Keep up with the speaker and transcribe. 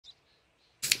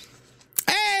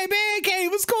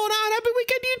What's going on? Happy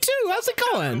weekend to you too. How's it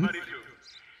going?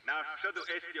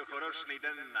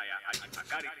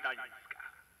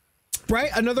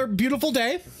 Right, another beautiful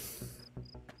day.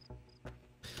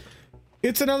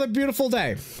 It's another beautiful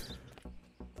day.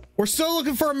 We're still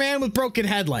looking for a man with broken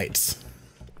headlights.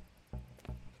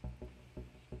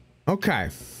 Okay.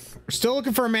 We're still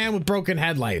looking for a man with broken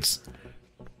headlights.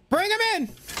 Bring him in.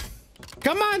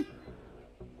 Come on.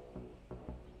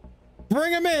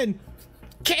 Bring him in.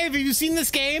 Okay, have you seen this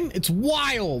game? It's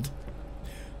wild.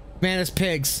 Man, it's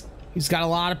pigs. He's got a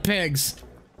lot of pigs.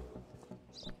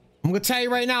 I'm gonna tell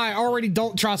you right now, I already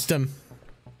don't trust him.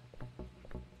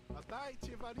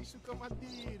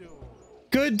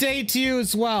 Good day to you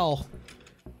as well.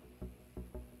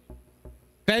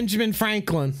 Benjamin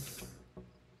Franklin.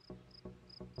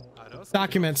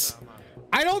 Documents.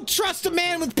 I don't trust a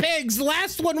man with pigs. The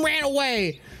last one ran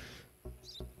away.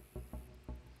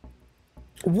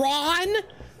 Ron?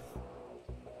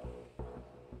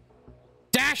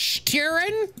 Dash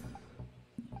Tyrion?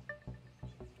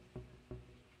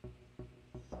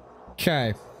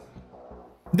 Okay.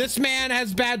 This man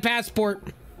has bad passport.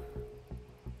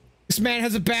 This man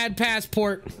has a bad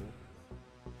passport.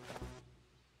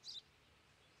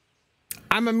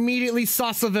 I'm immediately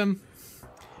sus of him.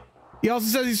 He also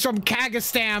says he's from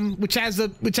Kazakhstan, which has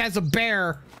a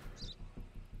bear.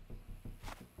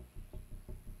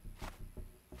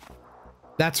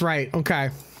 That's right. Okay.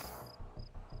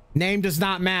 Name does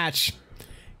not match.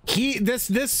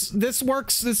 This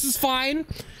works. This is fine.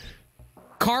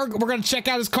 Cargo. We're gonna check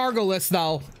out his cargo list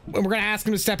though, and we're gonna ask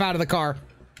him to step out of the car.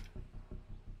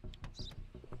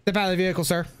 Step out of the vehicle,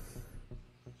 sir.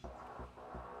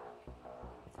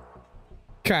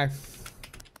 Okay.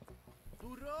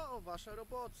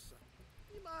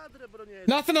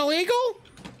 Nothing illegal?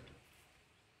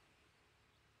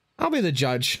 I'll be the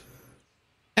judge.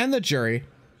 And the jury.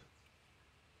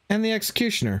 And the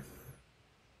executioner.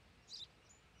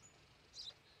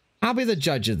 I'll be the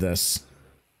judge of this.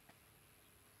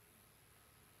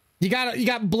 You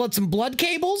got some blood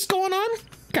cables going on?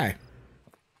 Okay.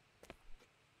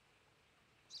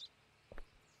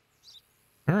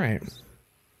 All right.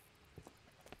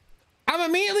 I'm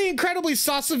immediately incredibly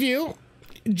sus of you,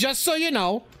 just so you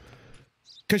know,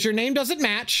 because your name doesn't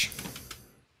match.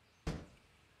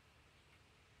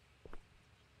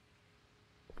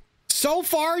 So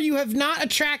far, you have not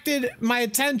attracted my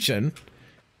attention,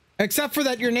 except for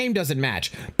that your name doesn't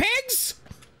match. Pigs!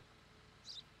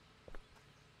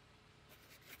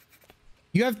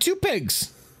 You have 2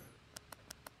 pigs.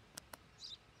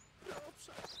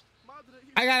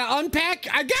 I gotta unpack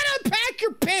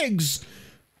your pigs,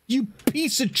 you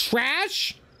piece of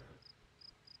trash.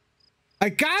 I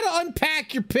gotta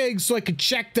unpack your pigs so I can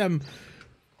check them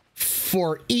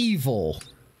for evil.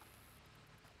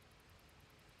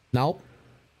 Nope.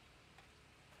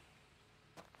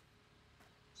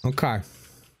 Okay.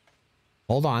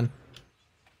 Hold on.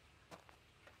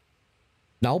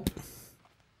 Nope.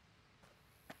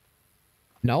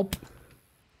 Nope.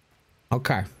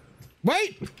 Okay.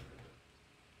 Wait!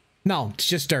 No, it's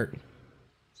just dirt.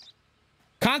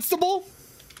 Constable?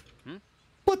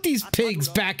 Put these pigs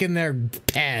back in their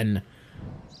pen.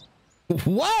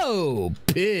 Whoa,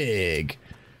 pig.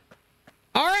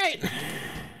 All right.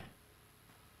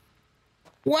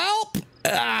 Well,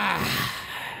 I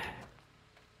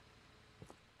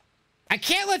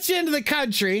can't let you into the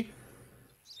country.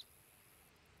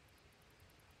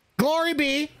 Glory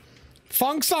be.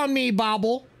 Funk's on me,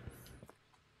 Bobble.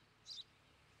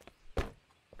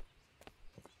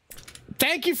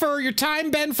 Thank you for your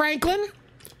time, Ben Franklin.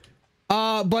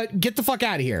 But get the fuck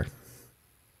out of here.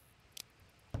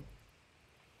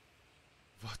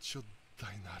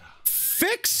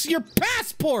 Fix your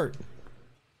passport.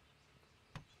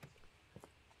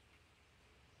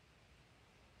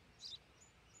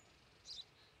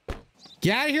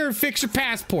 Get out of here and fix your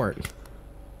passport.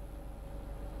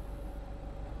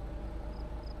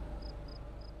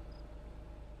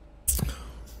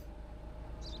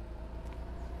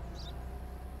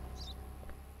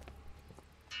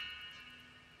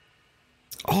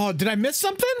 Oh, did I miss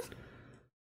something?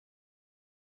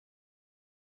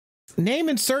 Name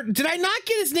and surname. Did I not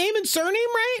get his name and surname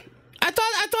right? I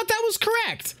thought that was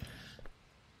correct.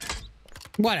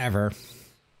 Whatever.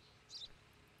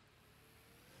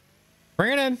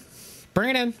 Bring it in. Bring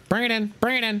it in. Bring it in.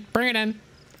 Bring it in. Bring it in.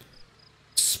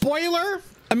 Spoiler.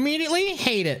 Immediately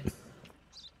hate it.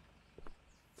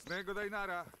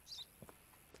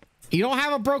 You don't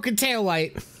have a broken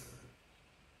taillight.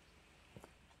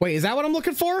 Wait, is that what I'm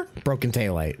looking for? Broken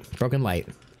taillight. Broken light.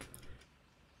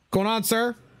 Going on,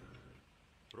 sir?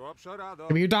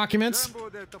 Give me your documents.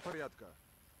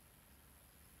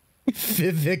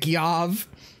 Vivyov.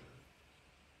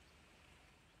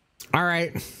 All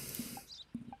right.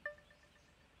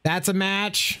 That's a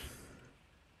match.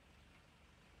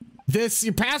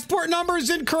 Your passport number is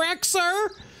incorrect, sir.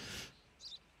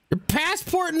 Your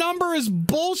passport number is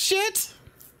bullshit.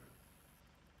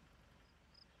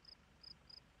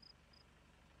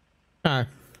 All right.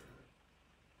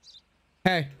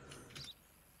 Hey.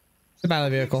 Get out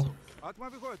of the vehicle.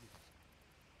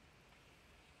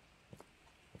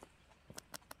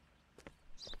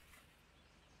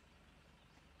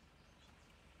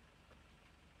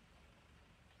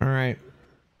 All right.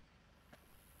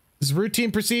 This is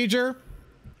routine procedure.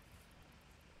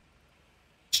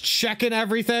 Checking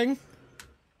everything.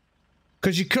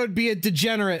 Because you could be a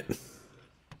degenerate.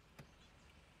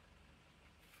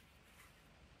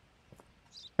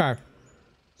 Okay.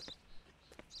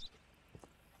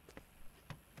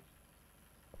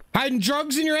 Hiding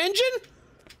drugs in your engine?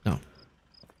 No.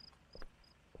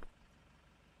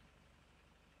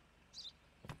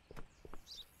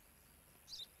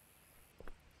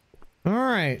 All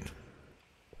right.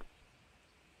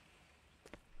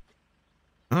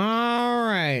 All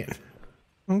right.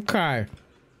 Okay.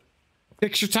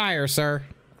 Fix your tire, sir.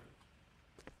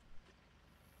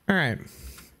 All right.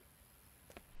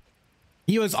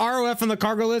 You has ROF on the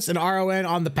cargo list and RON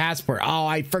on the passport. Oh,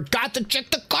 I forgot to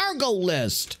check the cargo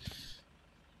list.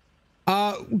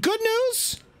 Good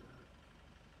news.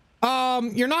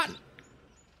 You're not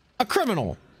a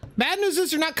criminal. Bad news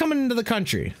is you're not coming into the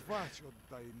country.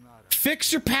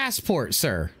 Fix your passport,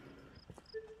 sir.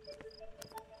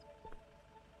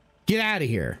 Get out of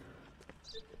here.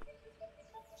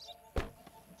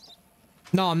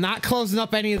 No, I'm not closing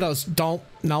up any of those. Don't.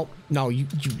 No, you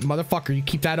motherfucker. You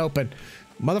keep that open.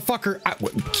 Motherfucker,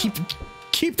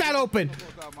 keep that open.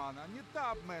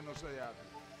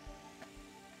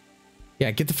 Yeah,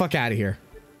 get the fuck out of here.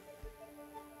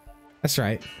 That's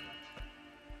right.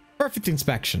 Perfect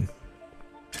inspection.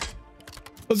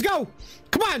 Let's go.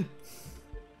 Come on.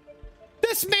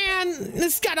 This man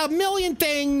has got a million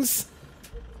things.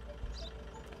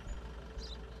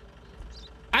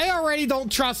 I already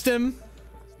don't trust him.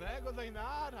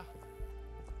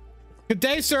 Good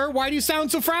day, sir. Why do you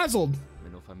sound so frazzled?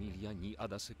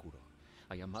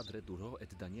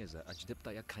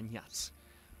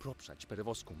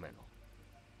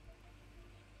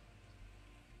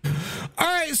 All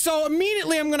right, so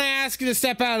immediately I'm going to ask you to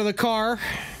step out of the car.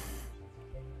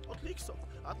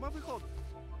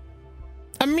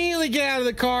 Immediately get out of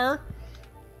the car.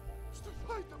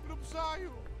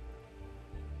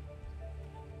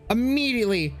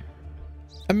 Immediately.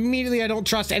 Immediately, I don't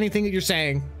trust anything that you're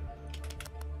saying.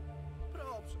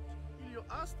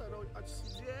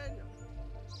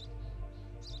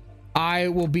 I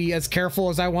will be as careful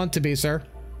as I want to be, sir.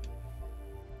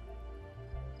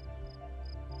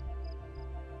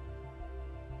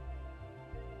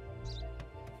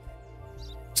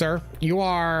 Sir, you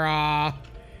are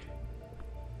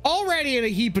already in a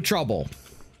heap of trouble.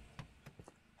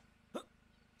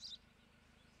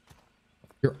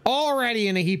 You're already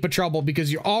in a heap of trouble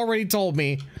because you already told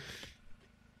me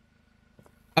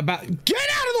about... Get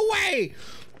out of the way!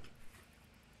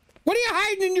 What are you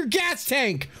hiding in your gas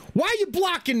tank? Why are you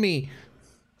blocking me?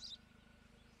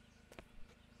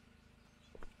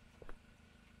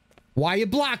 Why are you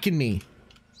blocking me?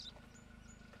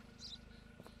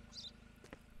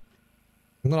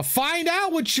 I'm gonna find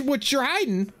out what you're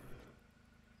hiding.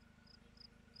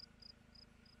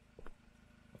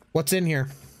 What's in here?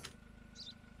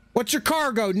 What's your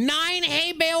cargo? 9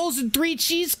 hay bales and 3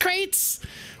 cheese crates?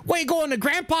 Wait, going to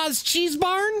Grandpa's cheese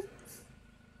barn?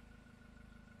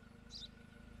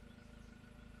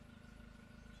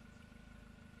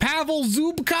 Pavel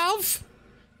Zubkov?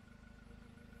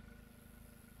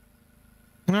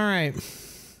 All right.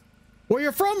 Well,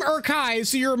 you're from Urkai,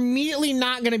 so you're immediately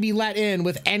not going to be let in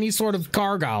with any sort of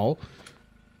cargo.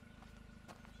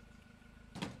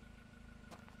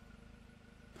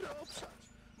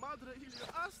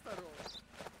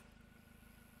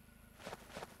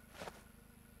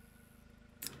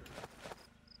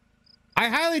 I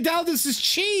highly doubt this is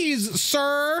cheese,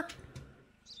 sir.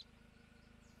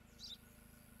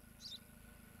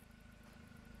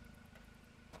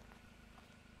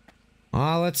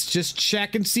 Let's just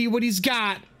check and see what he's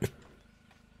got.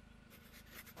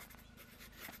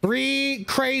 3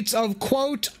 crates of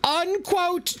quote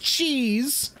unquote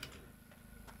cheese.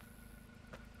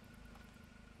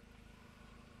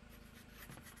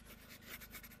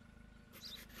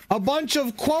 A bunch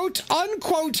of quote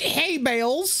unquote hay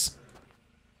bales.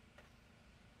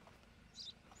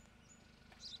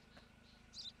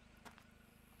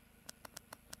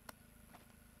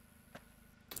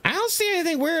 I don't see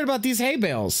anything weird about these hay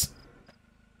bales.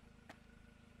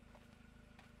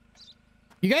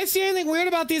 You guys see anything weird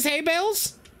about these hay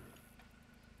bales?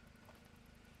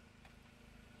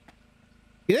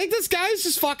 You think this guy's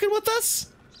just fucking with us?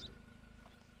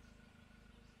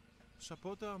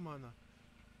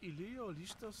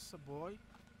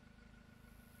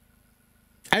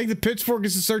 I think the pitchfork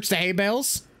is to search the hay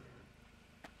bales.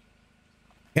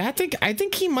 Yeah, I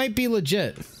think he might be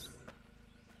legit.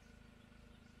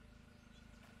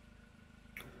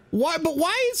 Why? But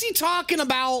why is he talking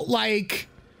about like?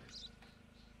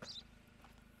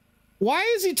 Why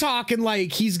is he talking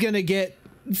like he's gonna get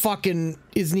fucking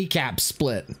his kneecap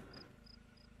split?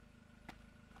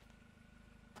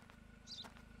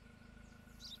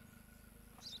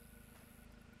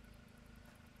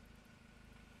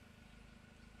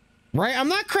 Right? I'm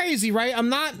not crazy, right?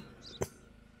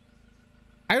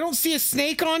 I don't see a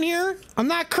snake on here. I'm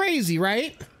not crazy,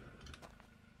 right?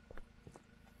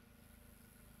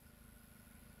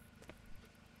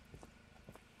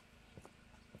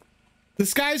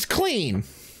 This guy's clean.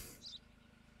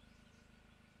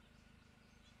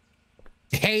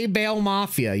 Hay bale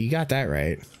mafia. You got that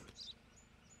right.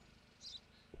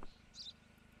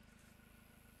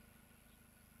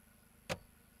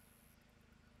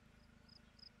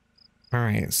 All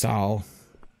right, so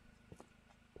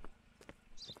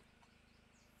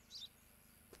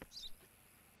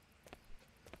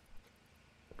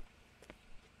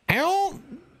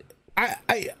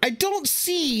I don't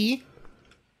see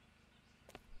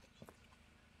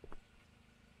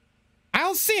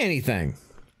anything.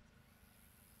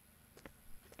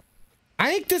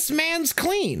 I think this man's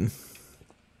clean.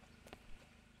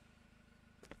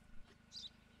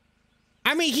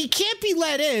 I mean, he can't be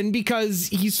let in because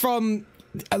he's from,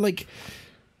 like,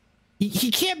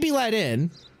 he can't be let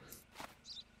in.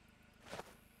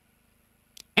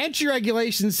 Entry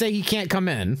regulations say he can't come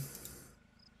in.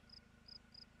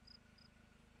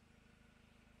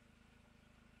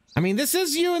 I mean, this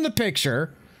is you in the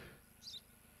picture.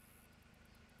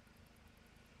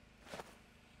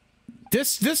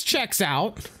 This checks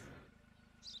out.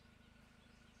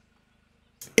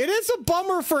 It is a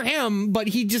bummer for him, but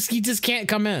he just can't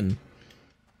come in.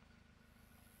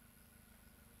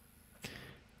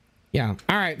 Yeah.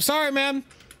 All right. Sorry, man.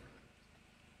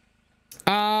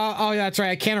 Oh, yeah, that's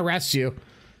right. I can't arrest you.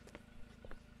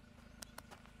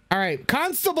 All right.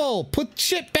 Constable, put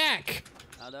shit back.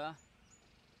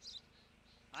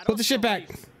 Put the shit back.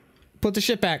 Put the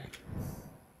shit back.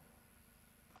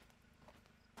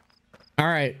 All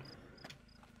right.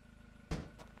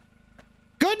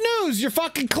 Good news, you're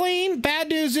fucking clean. Bad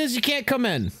news is you can't come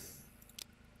in.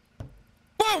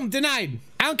 Boom, denied.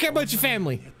 I don't care about your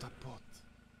family.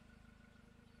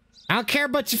 I don't care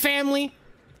about your family.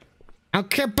 I don't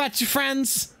care about your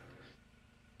friends.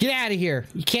 Get out of here.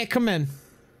 You can't come in.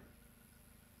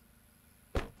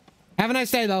 Have a nice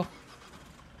day, though.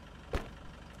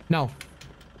 No.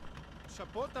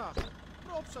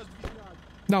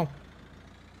 No.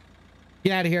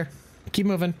 Get out of here. Keep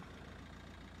moving.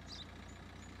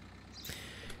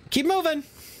 Keep moving.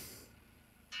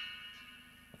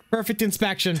 Perfect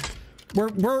inspection.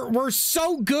 We're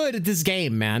so good at this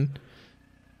game, man.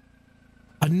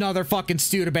 Another fucking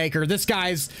Studebaker. This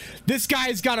guy's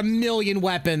got a million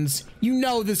weapons. You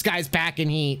know this guy's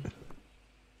packing heat.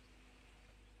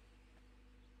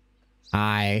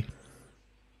 Hi.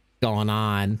 Going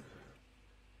on?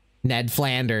 Ned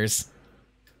Flanders.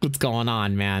 What's going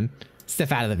on, man?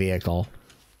 Step out of the vehicle.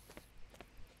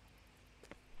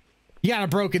 You got a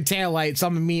broken taillight, so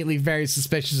I'm immediately very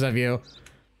suspicious of you.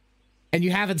 And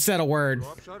you haven't said a word.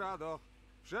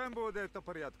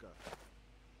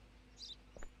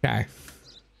 Okay.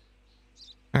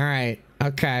 Alright.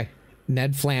 Okay.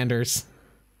 Ned Flanders.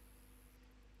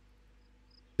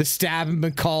 The stab him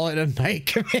and call it a night,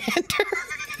 Commander.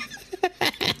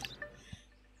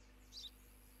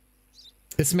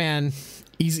 This man,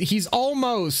 he's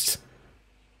almost...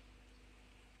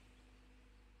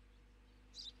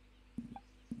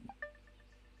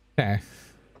 Okay.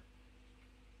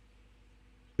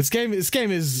 This game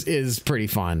is pretty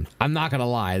fun. I'm not gonna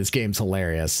lie, this game's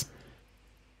hilarious.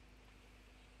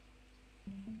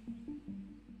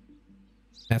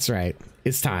 That's right.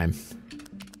 It's time.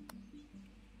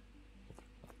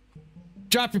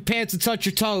 Drop your pants and touch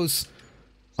your toes.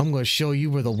 I'm gonna show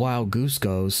you where the wild goose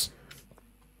goes.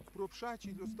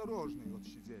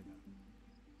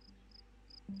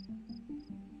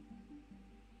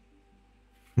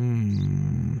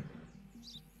 Hmm.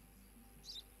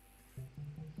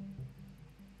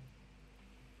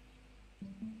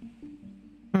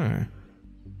 Huh.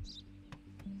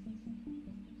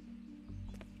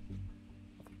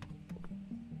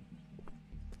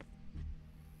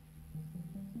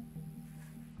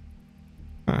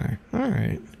 All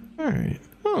right. All right.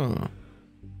 Huh.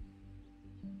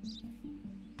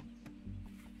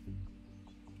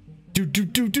 Do do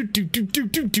do do do do do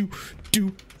do do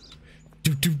do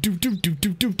do do do do do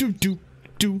do do do do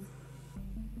do.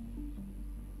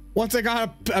 Once I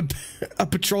got a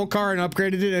patrol car and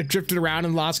upgraded it, I drifted around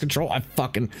and lost control. I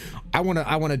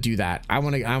wanna do that. I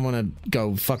wanna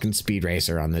go fucking speed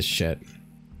racer on this shit.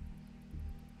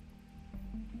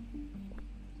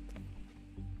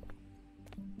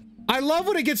 I love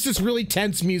when it gets this really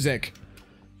tense music.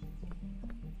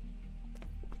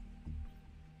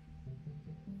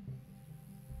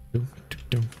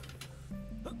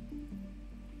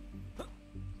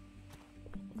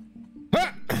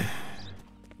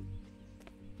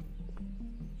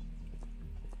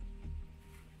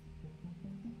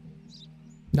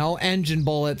 No engine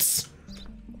bullets.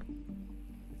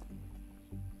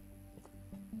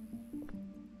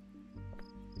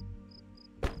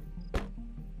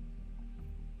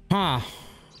 Huh.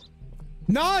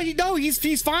 No,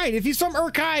 he's fine. If he's from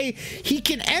Urkai, he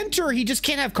can enter, he just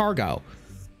can't have cargo.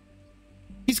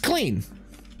 He's clean.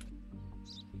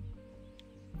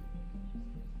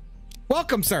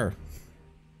 Welcome, sir.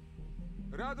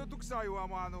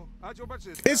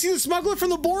 Is he the smuggler from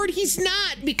the board? He's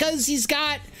not, because he's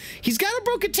got a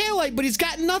broken taillight, but he's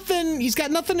got nothing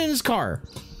in his car.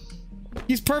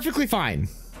 He's perfectly fine.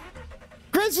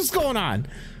 Chris, what's going on?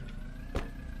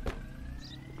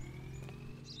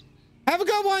 Have a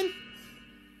good one.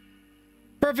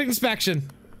 Perfect inspection.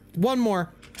 One more.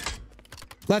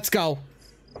 Let's go.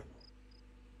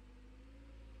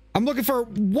 I'm looking for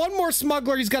one more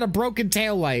smuggler. He's got a broken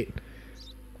taillight.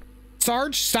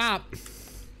 Sarge, stop.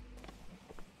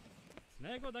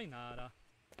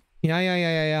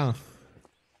 Yeah.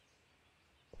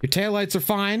 Your taillights are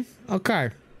fine. Okay.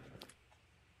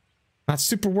 Not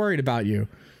super worried about you.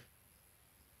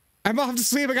 I'm off to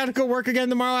sleep. I gotta go work again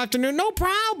tomorrow afternoon. No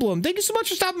problem. Thank you so much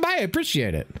for stopping by. I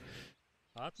appreciate it.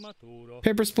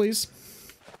 Papers, please.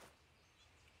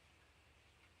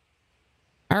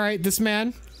 All right, this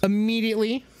man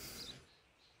immediately.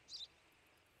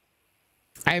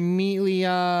 I immediately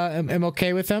am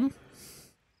okay with him.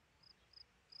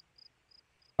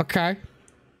 Okay.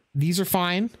 These are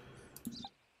fine.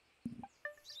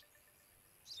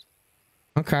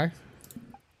 Okay.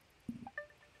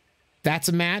 That's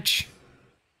a match.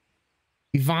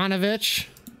 Ivanovich.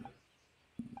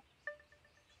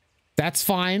 That's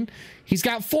fine. He's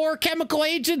got 4 chemical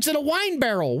agents and a wine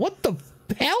barrel. What the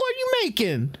hell are you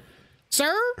making,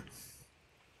 sir? What's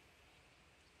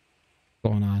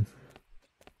going on?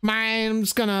 I'm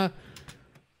just gonna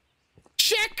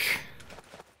check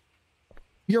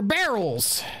your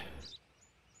barrels.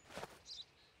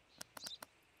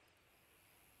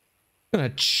 Gonna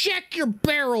check your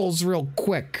barrels real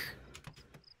quick.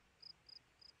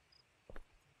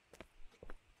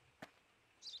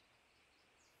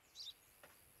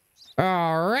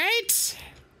 All right.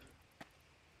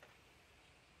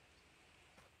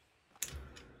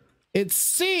 It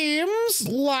seems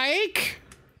like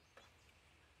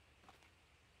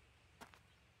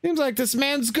this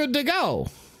man's good to go.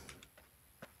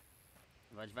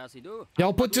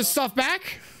 Y'all put this stuff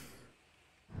back?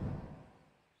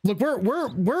 Look,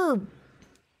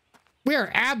 we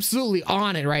are absolutely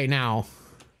on it right now.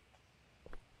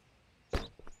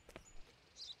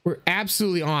 We're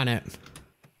absolutely on it. What's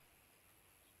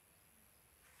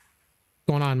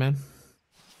going on, man?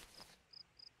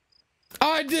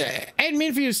 Oh, I didn't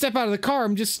mean for you to step out of the car.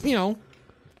 I'm just, you know,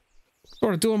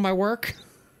 sort of doing my work.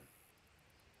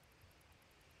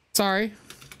 Sorry.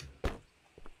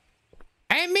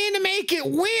 I didn't mean to make it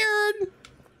weird.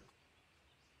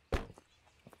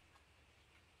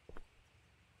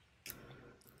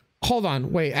 Hold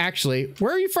on. Wait, actually,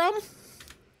 where are you from?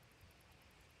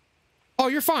 Oh,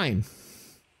 you're fine.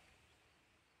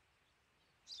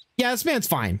 Yeah, this man's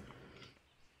fine.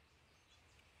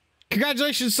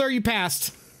 Congratulations, sir. You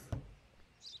passed.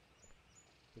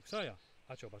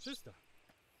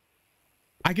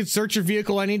 I could search your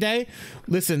vehicle any day.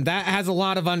 Listen, that has a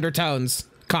lot of undertones,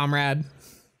 comrade.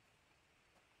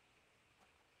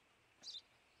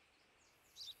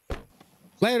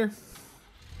 Later.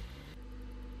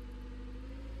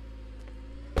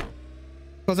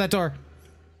 Close that door.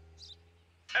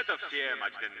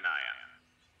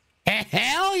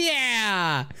 Hell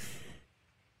yeah!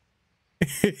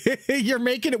 You're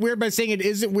making it weird by saying it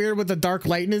isn't weird with a dark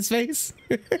light in his face?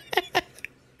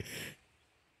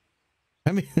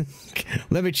 I mean,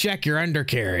 let me check your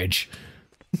undercarriage.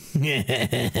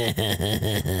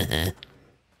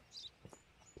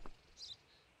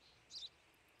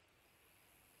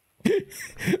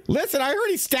 Listen, I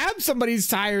already stabbed somebody's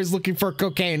tires looking for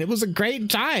cocaine. It was a great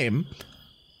time.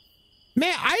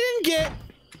 Man, I didn't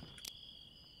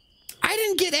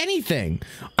get anything.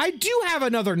 I do have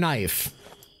another knife.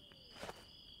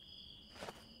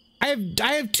 I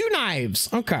have 2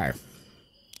 knives. Okay.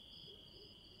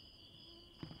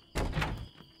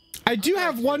 I do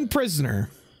have 1 prisoner.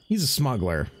 He's a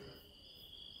smuggler.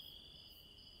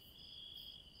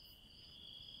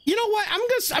 You know what? I'm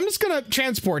just gonna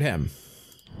transport him.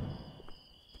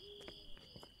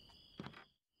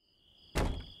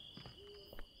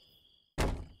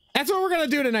 That's what we're gonna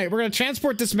do tonight. We're gonna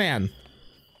transport this man.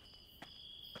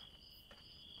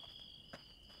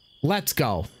 Let's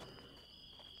go.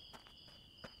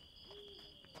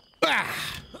 Ah!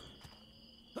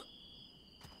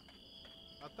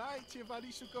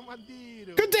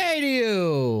 Good day to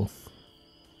you.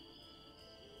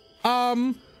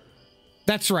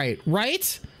 That's right.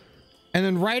 Right? And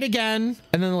then right again,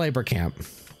 and then the labor camp.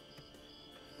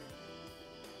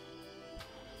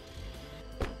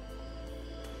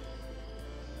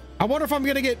 I wonder if I'm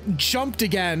gonna get jumped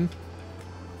again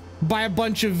by a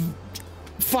bunch of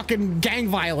fucking gang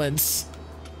violence.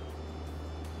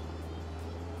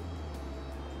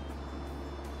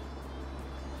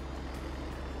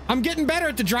 I'm getting better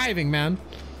at the driving, man.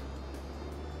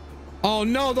 Oh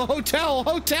no, the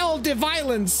hotel de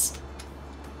violence.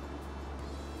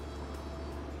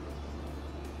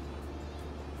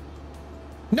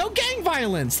 No gang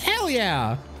violence. Hell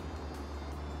yeah.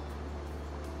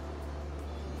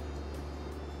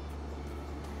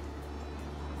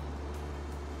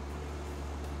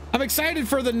 I'm excited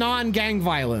for the non-gang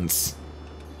violence.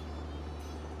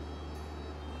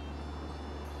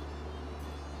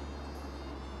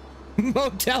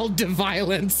 Motel de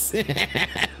violence.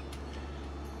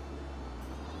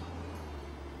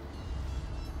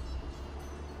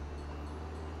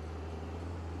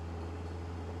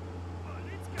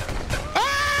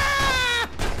 Ah!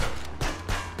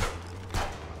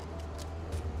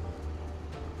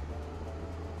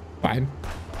 Fine.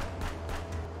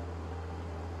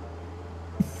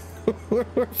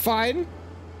 We're fine.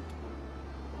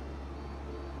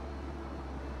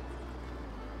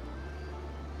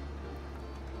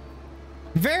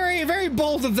 Very, very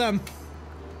bold of them.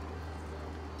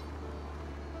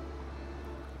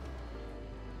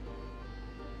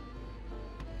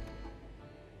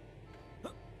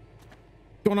 What's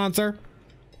going on, sir?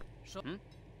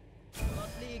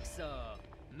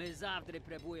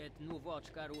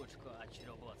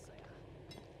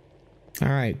 All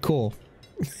right, cool.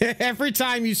 Every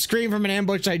time you scream from an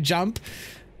ambush, I jump.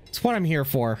 It's what I'm here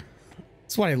for.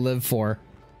 It's what I live for.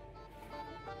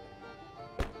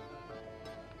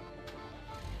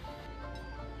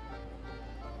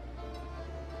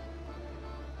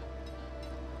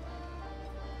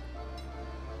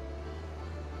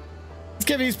 Let's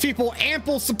give these people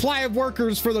ample supply of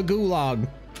workers for the gulag.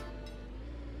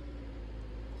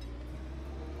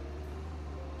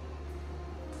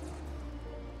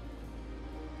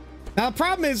 Now the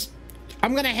problem is,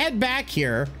 I'm gonna head back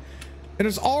here, and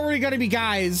there's already gonna be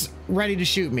guys ready to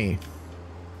shoot me.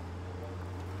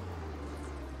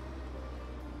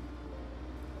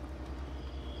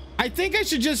 I think I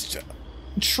should just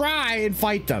try and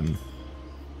fight them.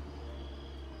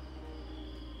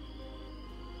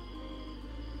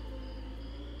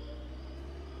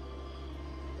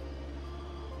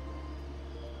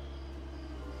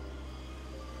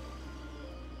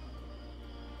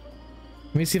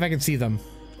 Let me see if I can see them.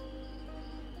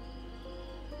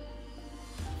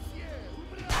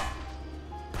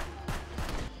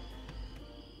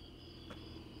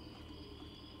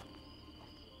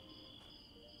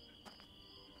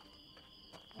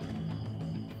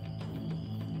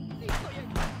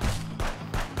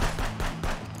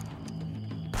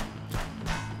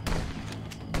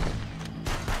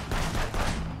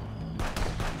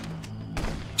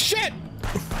 Shit!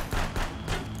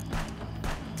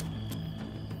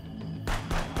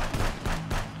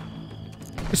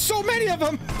 There's so many of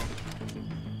them.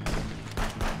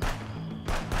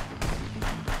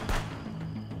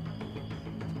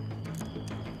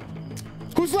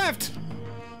 Who's left?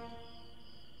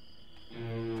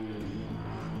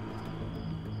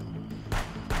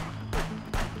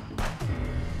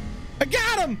 I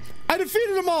got him. I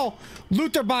defeated them all.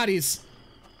 Loot their bodies.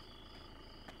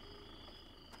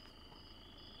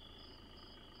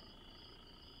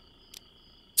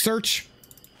 Search.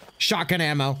 Shotgun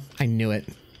ammo. I knew it.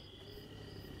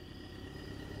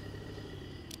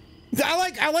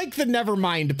 I like the never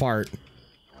mind part.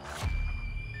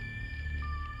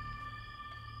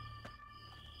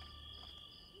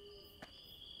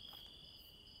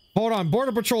 Hold on,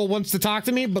 Border Patrol wants to talk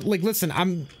to me, but like, listen,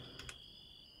 I'm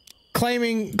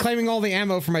claiming all the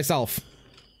ammo for myself.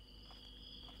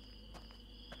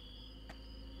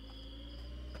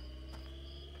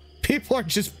 People are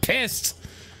just pissed.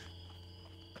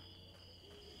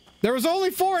 There was only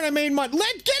 4 and I made money. Get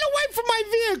away from my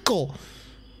vehicle.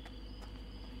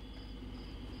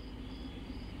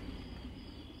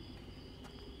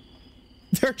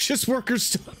 They're just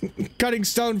workers cutting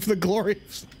stone for the glory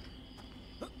of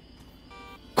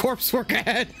corpse work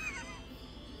ahead.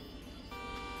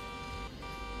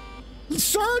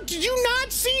 Sir, did you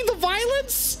not see the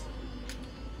violence?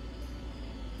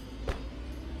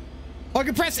 Oh, I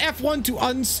can press F1 to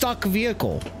unstuck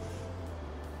vehicle.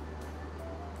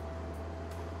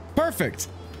 Perfect.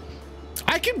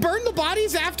 I can burn the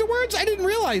bodies afterwards? I didn't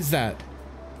realize that.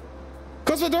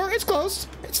 Close my door. It's closed.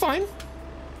 It's fine.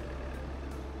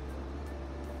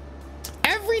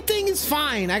 Everything is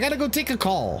fine. I gotta go take a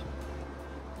call.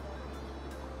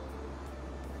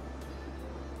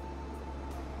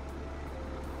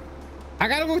 I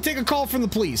gotta go take a call from the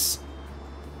police.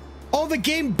 Oh, the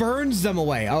game burns them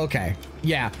away. Okay.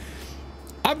 Yeah.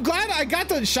 I'm glad I got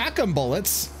the shotgun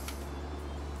bullets.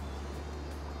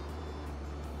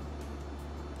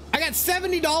 I got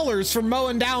 $70 for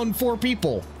mowing down 4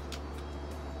 people.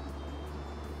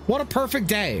 What a perfect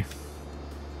day.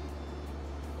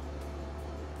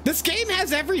 This game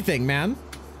has everything, man.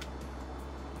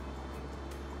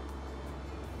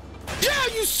 Yeah,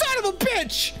 you son of a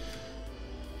bitch!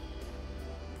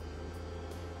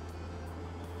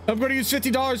 I'm going to use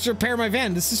 $50 to repair my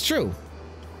van. This is true.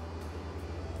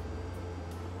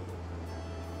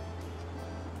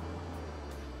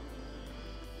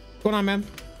 What's going on, man?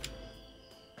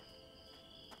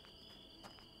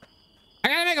 I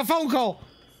gotta make a phone call.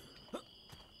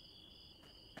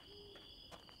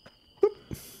 Boop.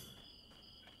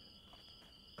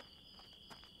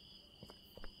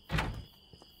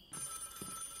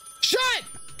 Shut!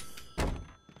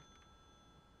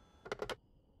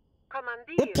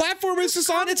 What platform is this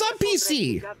on? It's on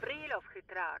PC.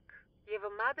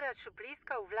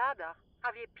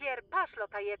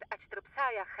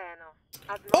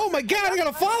 Oh my god, I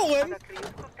gotta follow him.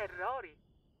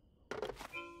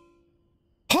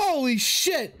 Holy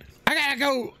shit. I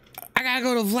gotta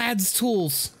go to Vlad's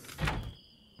tools.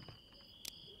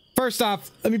 First off,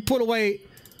 let me put away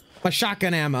my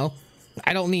shotgun ammo.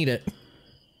 I don't need it.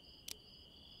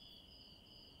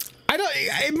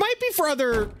 It might be for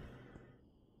other.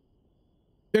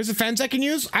 There's a fence I can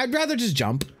use. I'd rather just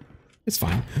jump. It's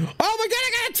fine. Oh my god,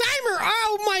 I got a timer!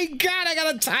 Oh my god, I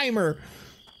got a timer!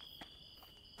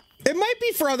 It might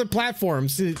be for other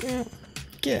platforms.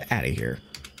 Get out of here.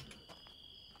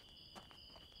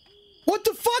 What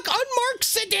the fuck? Unmarked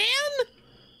sedan?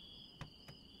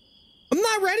 I'm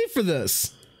not ready for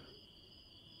this.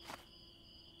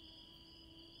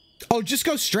 Oh, just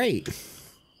go straight.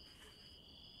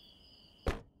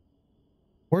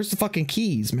 Where's the fucking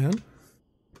keys, man?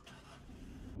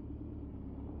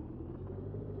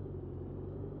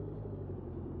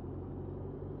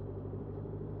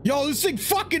 Yo, this thing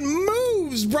fucking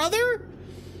moves, brother!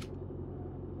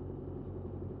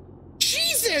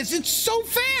 Jesus, it's so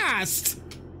fast!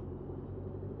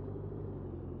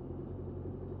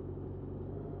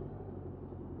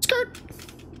 Skirt!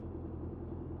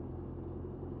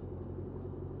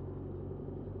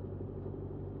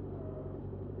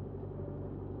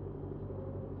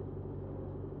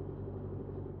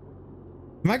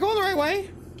 Am I going the right way?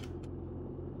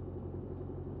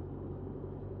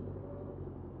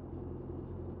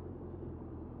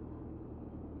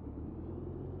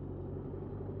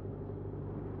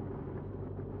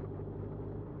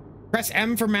 Press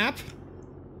M for map.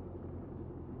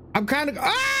 I'm kind of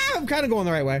going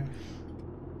the right way.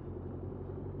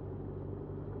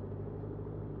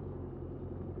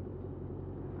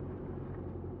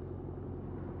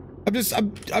 I'm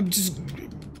just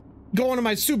going to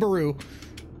my Subaru.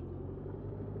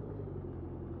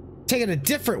 Taking a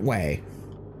different way.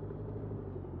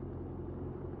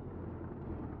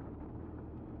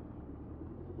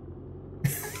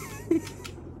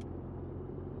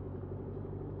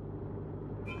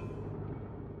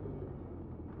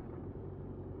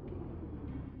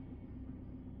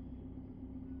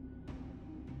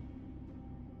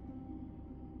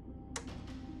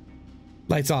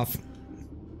 Lights off.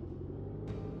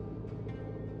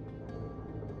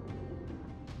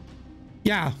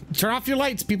 Yeah, turn off your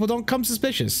lights. People don't come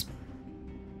suspicious.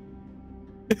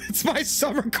 It's my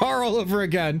summer car all over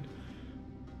again.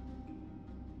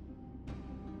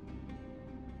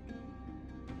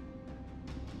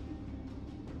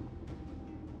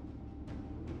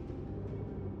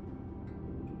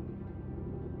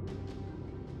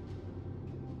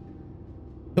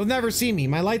 He'll never see me.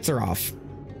 My lights are off.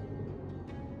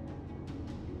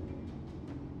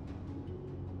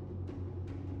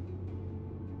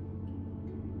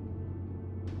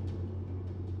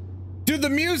 Dude, the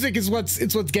music is what's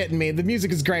getting me. The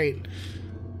music is great.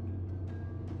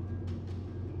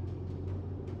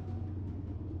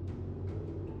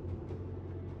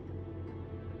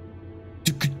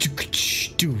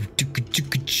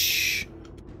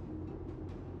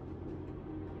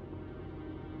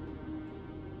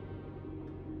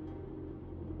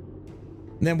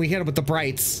 And then we hit him with the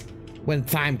brights when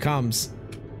time comes.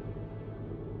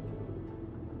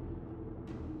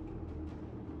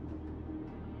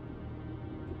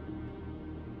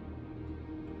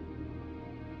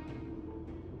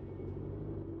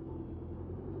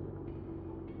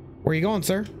 Where are you going,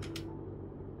 sir?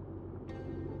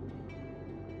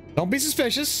 Don't be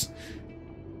suspicious.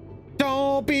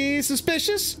 Don't be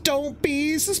suspicious. Don't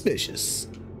be suspicious.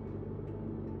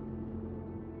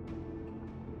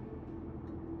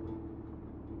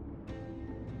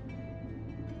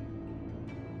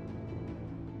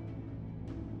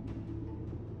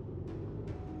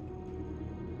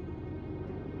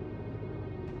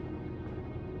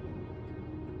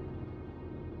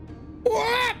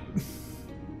 What?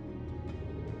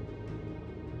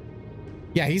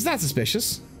 Yeah, he's not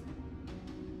suspicious.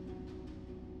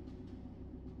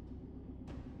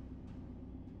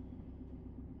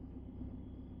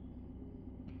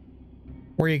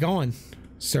 Where are you going,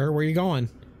 sir? Where are you going?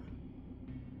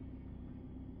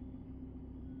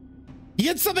 He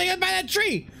hit something by that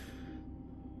tree.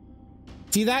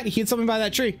 See that? He hit something by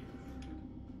that tree.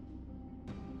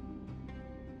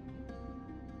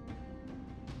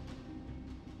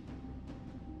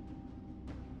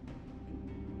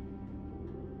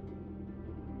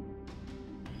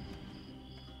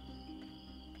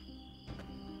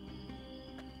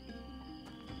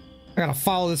 I gotta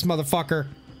follow this motherfucker.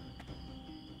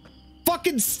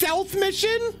 Fucking stealth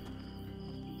mission?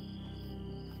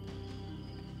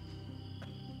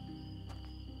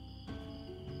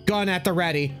 Gun at the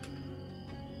ready.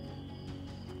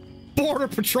 Border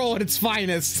Patrol at its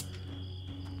finest.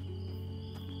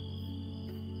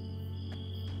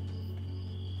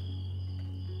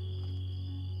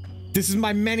 This is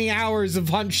my many hours of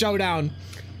Hunt Showdown.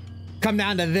 Come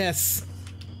down to this.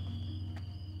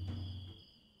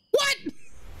 What?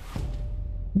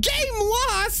 Game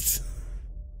lost?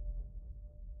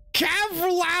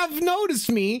 Kavlav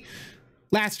noticed me.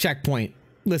 Last checkpoint.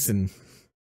 Listen.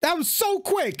 That was so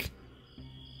quick.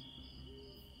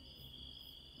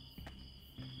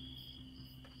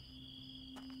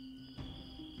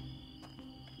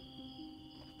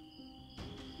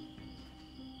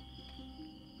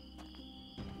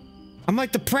 I'm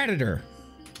like the Predator.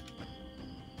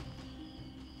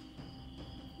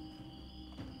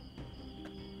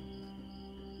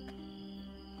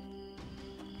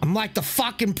 I'm like the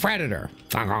fucking Predator.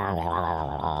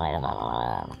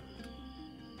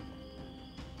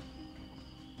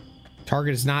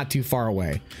 Target is not too far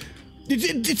away.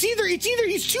 It's either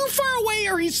he's too far away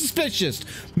or he's suspicious.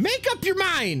 Make up your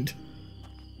mind.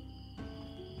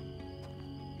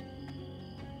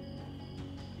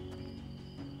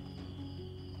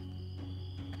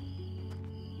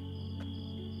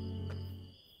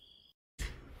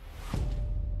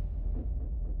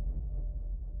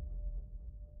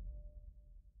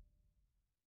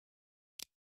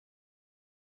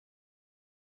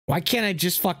 Why can't I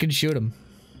just fucking shoot him?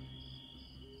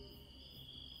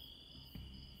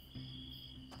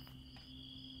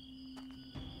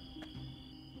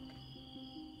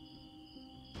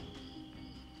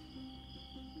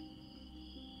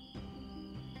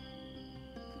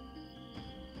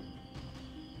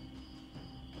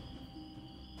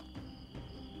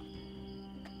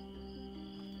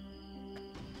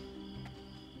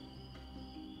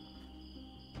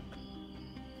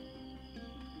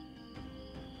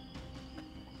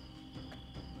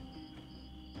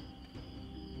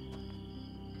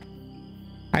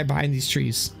 Hide behind these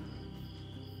trees.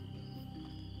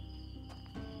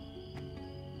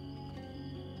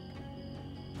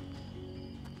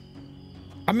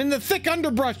 I'm in the thick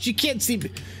underbrush. You can't see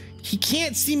me. He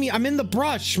can't see me. I'm in the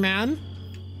brush, man.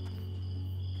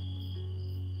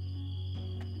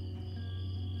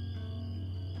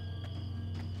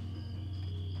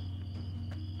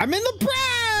 I'm in the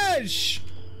brush.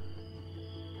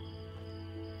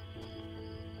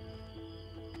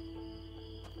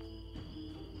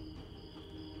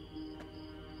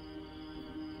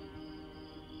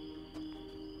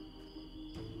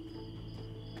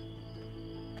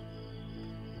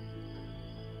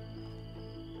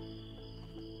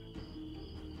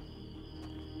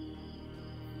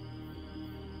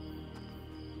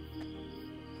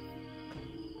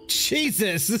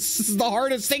 Jesus, this is the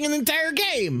hardest thing in the entire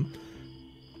game.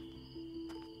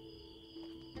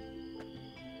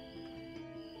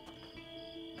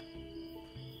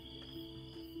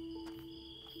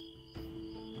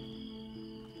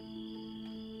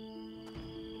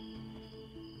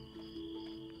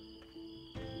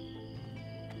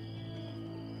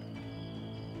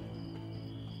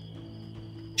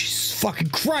 Jesus fucking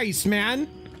Christ, man.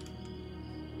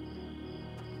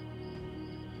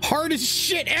 Hardest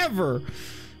shit ever.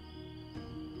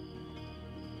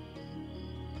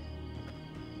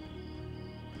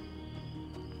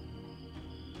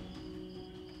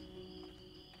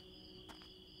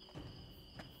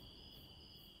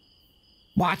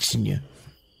 Watching you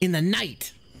in the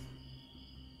night.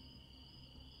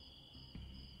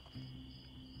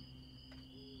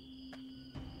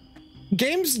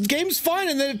 Game's fun,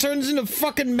 and then it turns into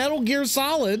fucking Metal Gear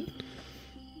Solid.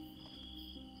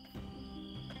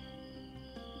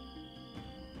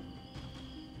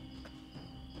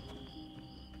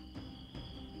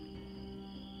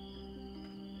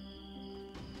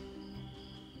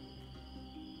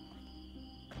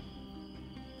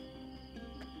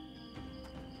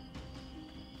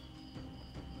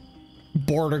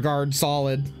 Border Guard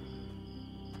Solid.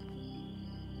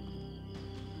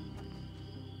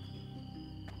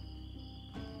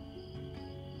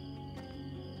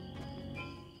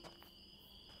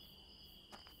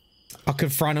 I'll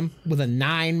confront him with a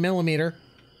 9mm.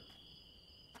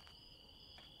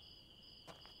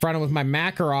 Confront him with my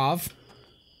Makarov.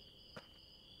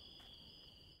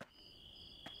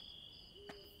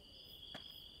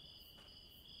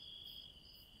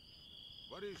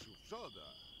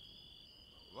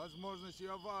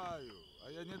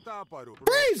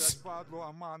 Freeze! Down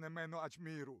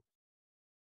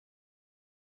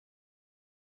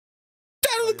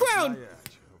to the ground!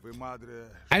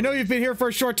 I know you've been here for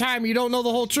a short time. You don't know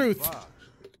the whole truth.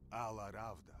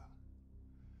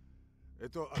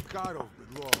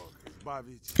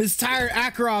 His tire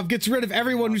Akarov gets rid of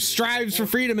everyone who strives for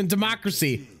freedom and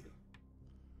democracy.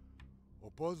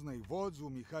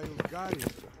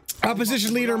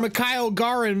 Opposition leader Mikhail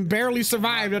Garin barely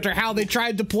survived after how they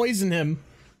tried to poison him.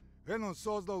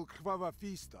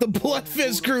 The Blood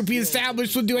Fist group he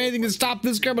established would do anything to stop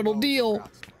this criminal deal.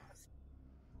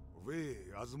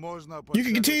 You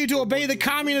can continue to obey the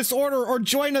communist order or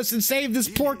join us and save this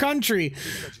poor country.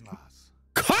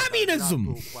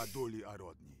 Communism!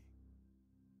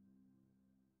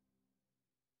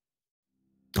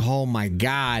 Oh my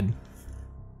God.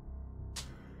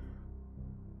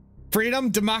 Freedom,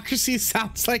 democracy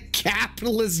sounds like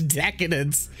capitalist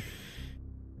decadence.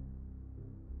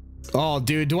 Oh,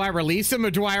 dude, do I release him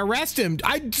or do I arrest him?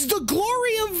 The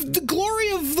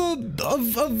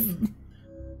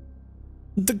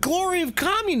glory of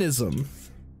communism.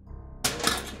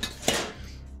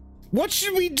 What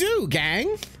should we do,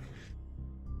 gang?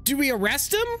 Do we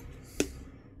arrest him?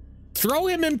 Throw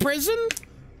him in prison?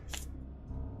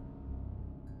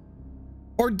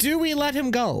 Or do we let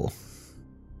him go?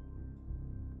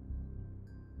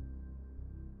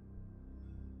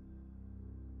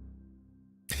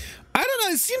 I don't know.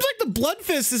 It seems like the Blood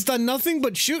Fist has done nothing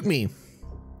but shoot me.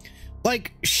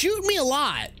 Like, shoot me a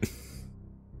lot.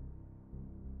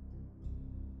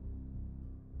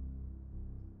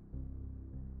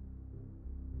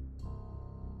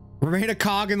 Remain a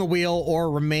cog in the wheel or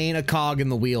remain a cog in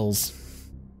the wheels.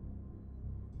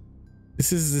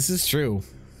 This is true.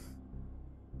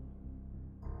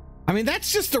 I mean,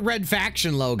 that's just the Red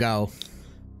Faction logo.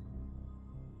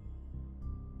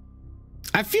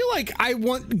 I feel like I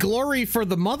want glory for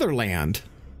the motherland.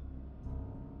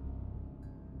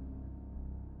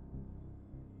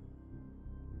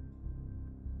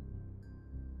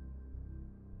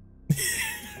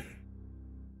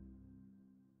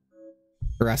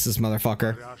 Arrest this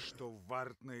motherfucker.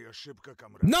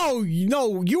 No,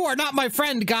 you are not my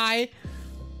friend, guy.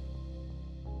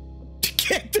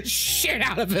 Get the shit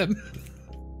out of him.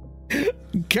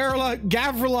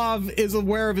 Gavrilov is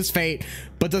aware of his fate,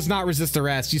 but does not resist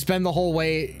arrest. You spend the whole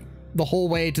way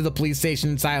to the police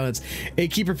station in silence. They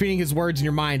keep repeating his words in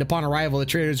your mind. Upon arrival, the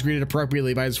traitor is greeted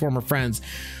appropriately by his former friends.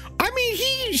 I mean,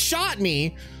 he shot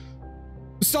me,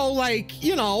 so like,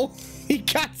 you know, he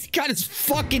got his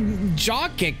fucking jaw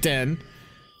kicked in.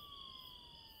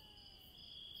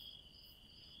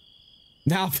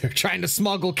 Now they're trying to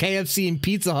smuggle KFC and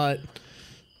Pizza Hut.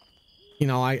 You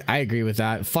know, I agree with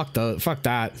that. Fuck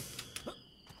that.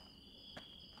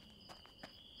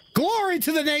 Glory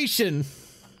to the nation.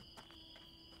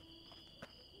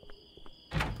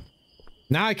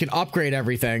 Now I can upgrade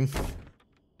everything.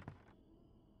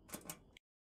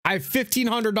 I have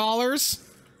 $1,500.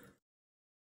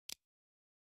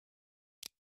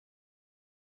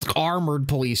 armored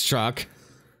police truck.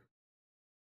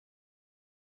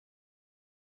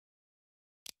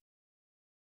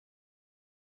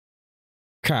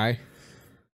 Okay.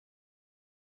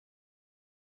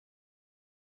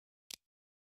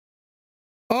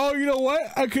 Oh, you know what?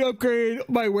 I could upgrade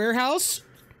my warehouse.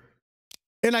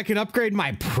 And I can upgrade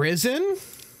my prison.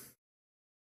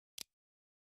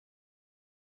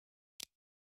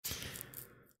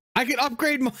 I could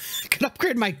upgrade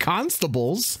my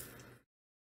constables.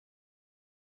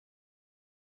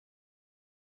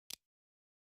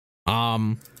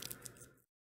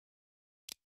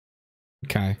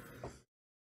 Okay.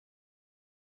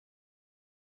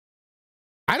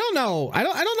 I don't know. I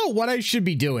don't know what I should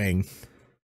be doing.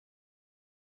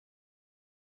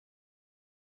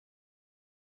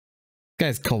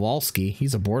 Guy's Kowalski.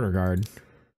 He's a border guard.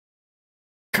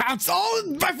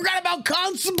 Oh, I forgot about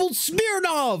Constable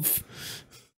Smirnov.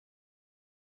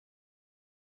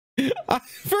 I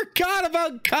forgot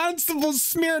about Constable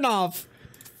Smirnov.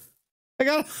 I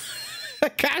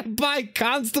gotta buy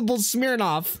Constable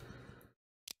Smirnov.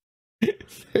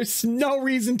 There's no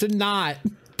reason to not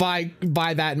buy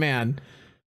that man.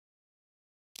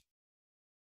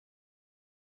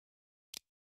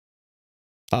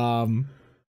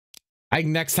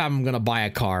 Next time I'm gonna buy a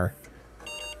car.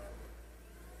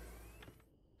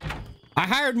 I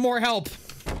hired more help.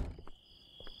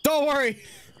 Don't worry.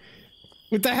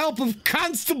 With the help of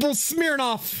Constable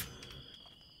Smirnov.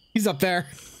 He's up there.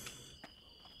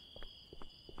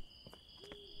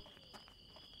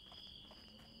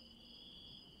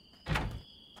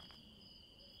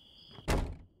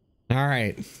 All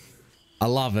right. I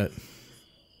love it.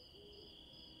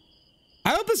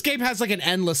 I hope this game has like an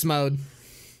endless mode.